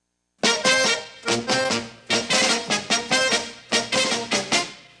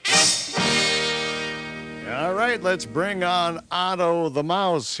right, let's bring on Otto the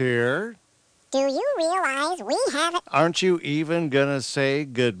Mouse here. Do you realize we haven't... Aren't you even gonna say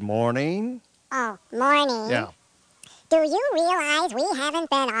good morning? Oh, morning. Yeah. Do you realize we haven't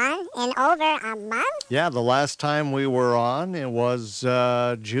been on in over a month? Yeah, the last time we were on, it was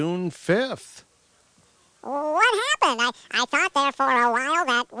June 5th. What happened? I thought there for a while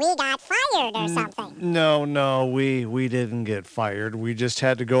that we got fired or something. No, we didn't get fired. We just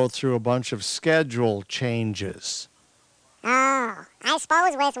had to go through a bunch of schedule changes. Oh, I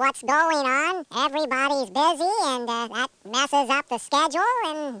suppose with what's going on, everybody's busy and that messes up the schedule,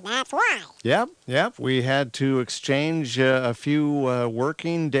 and that's why. Yep. We had to exchange a few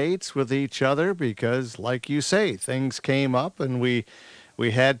working dates with each other because, like you say, things came up and we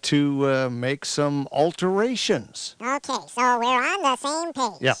had to make some alterations. Okay, so we're on the same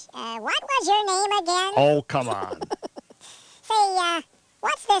page. Yeah. What was your name again? Oh, come on. Say,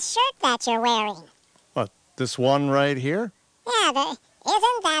 what's this shirt that you're wearing? What, this one right here? Yeah,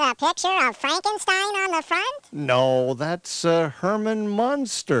 isn't that a picture of Frankenstein on the front? No, that's Herman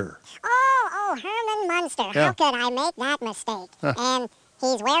Munster. Oh, Herman Munster. Yeah. How could I make that mistake? And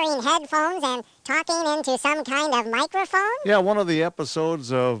he's wearing headphones and talking into some kind of microphone? Yeah, one of the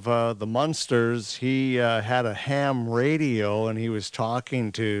episodes of the Munsters, he had a ham radio and he was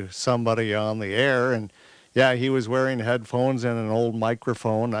talking to somebody on the air, and yeah, he was wearing headphones and an old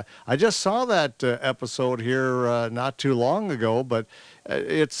microphone. I just saw that episode here not too long ago, but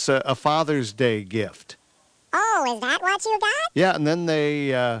it's a Father's Day gift. Oh, is that what you got? Yeah, and then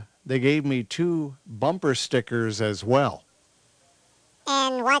they gave me 2 bumper stickers as well.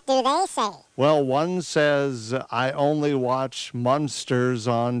 And what do they say? Well, one says, I only watch Munsters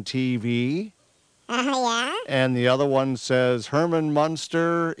on TV. Yeah? And the other one says, Herman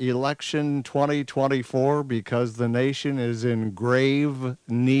Munster, election 2024, because the nation is in grave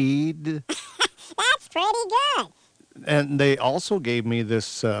need. That's pretty good. And they also gave me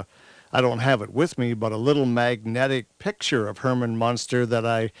this, I don't have it with me, but a little magnetic picture of Herman Munster that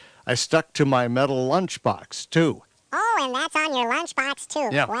I stuck to my metal lunchbox, too. Oh, and that's on your lunchbox, too.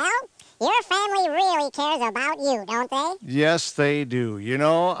 Yeah. Well, your family really cares about you, don't they? Yes, they do. You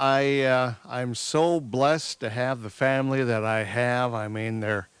know, I'm so blessed to have the family that I have. I mean,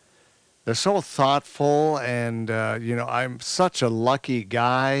 they're so thoughtful, and I'm such a lucky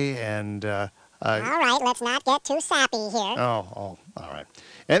guy. And All right, let's not get too sappy here. all right.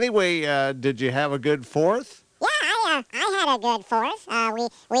 Anyway, did you have a good 4th? Yeah, I had a good 4th.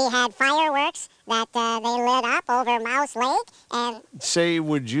 We had fireworks that they lit up over Mouse Lake, and... Say,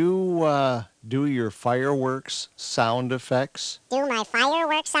 would you do your fireworks sound effects? Do my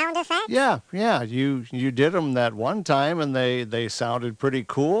fireworks sound effects? Yeah, you did them that one time, and they sounded pretty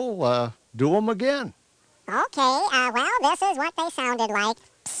cool. Do them again. Okay, well, this is what they sounded like.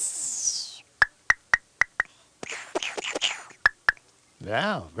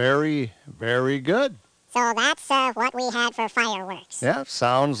 Yeah, very, very good. So that's what we had for fireworks. Yeah,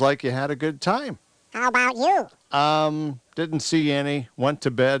 sounds like you had a good time. How about you? Didn't see any. Went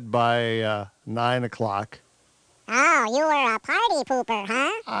to bed by 9 o'clock. Oh, you were a party pooper,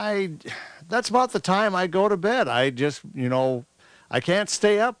 huh? That's about the time I go to bed. I just, I can't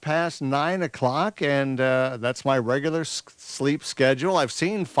stay up past 9 o'clock, and that's my regular sleep schedule. I've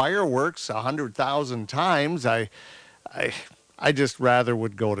seen fireworks 100,000 times. I just rather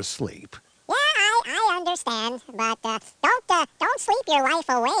would go to sleep. Yeah, I understand, but don't sleep your life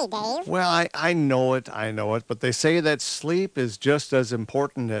away, Dave. Well, I know it, but they say that sleep is just as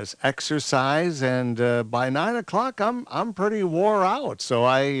important as exercise, and by 9 o'clock, I'm pretty wore out. So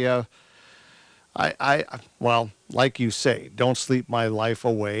well, like you say, don't sleep my life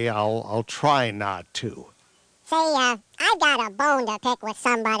away. I'll try not to. Say, I got a bone to pick with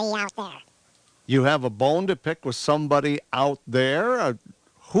somebody out there. You have a bone to pick with somebody out there?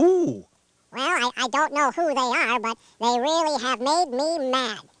 Who? Well, I don't know who they are, but they really have made me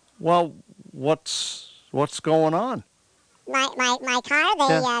mad. Well, what's going on? My car,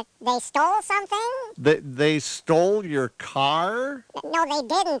 they stole something? They stole your car? No, they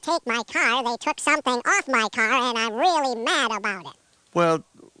didn't take my car. They took something off my car, and I'm really mad about it. Well,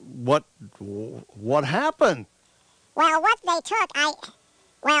 what happened? Well, what they took,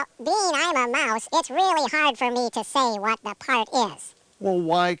 well, being I'm a mouse, it's really hard for me to say what the part is. Well,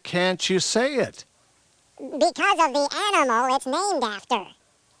 why can't you say it? Because of the animal it's named after.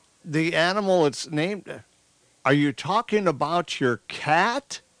 The animal it's named... Are you talking about your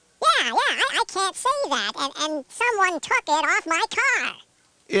cat? Yeah, I can't say that, and someone took it off my car.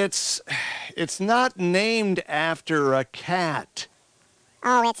 It's not named after a cat.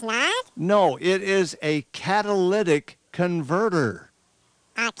 Oh, it's not? No, it is a catalytic converter.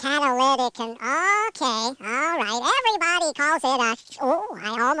 A catalytic okay, all right. Everybody calls it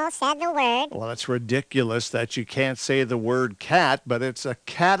I almost said the word. Well, it's ridiculous that you can't say the word cat, but it's a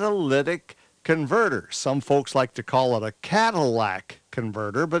catalytic converter. Some folks like to call it a Cadillac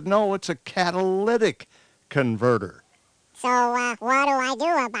converter, but no, it's a catalytic converter. So, what do I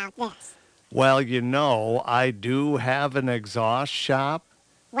do about this? Well, I do have an exhaust shop.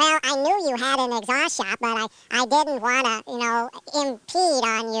 Well, I knew you had an exhaust shop, but I didn't want to, impede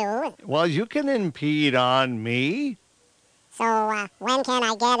on you. Well, you can impede on me. So, when can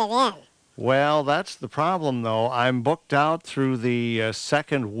I get it in? Well, that's the problem, though. I'm booked out through the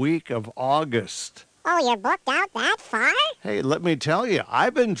second week of August. Oh, you're booked out that far? Hey, let me tell you,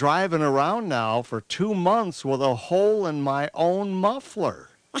 I've been driving around now for 2 months with a hole in my own muffler.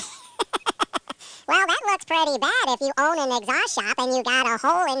 Well, that looks pretty bad if you own an exhaust shop and you got a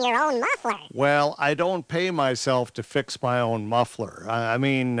hole in your own muffler. Well, I don't pay myself to fix my own muffler. I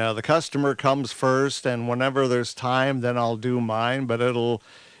mean, the customer comes first, and whenever there's time, then I'll do mine, but it'll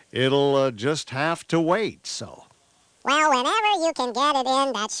just have to wait, so. Well, whenever you can get it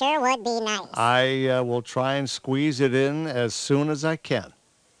in, that sure would be nice. I will try and squeeze it in as soon as I can.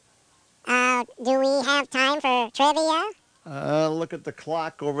 Do we have time for trivia? Look at the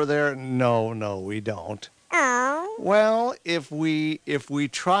clock over there. No, we don't. Oh. Well, if we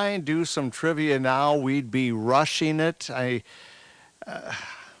try and do some trivia now, we'd be rushing it.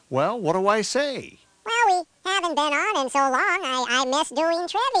 Well, what do I say? Well, we haven't been on in so long, I miss doing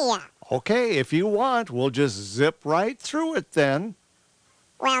trivia. Okay, if you want, we'll just zip right through it then.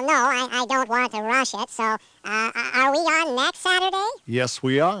 Well, no, I don't want to rush it, so are we on next Saturday? Yes,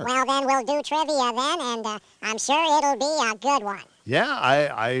 we are. Well, then we'll do trivia then, and I'm sure it'll be a good one. Yeah,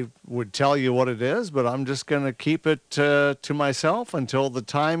 I would tell you what it is, but I'm just going to keep it to myself until the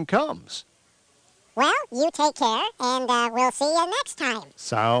time comes. Well, you take care, and we'll see you next time.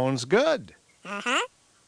 Sounds good. Uh-huh.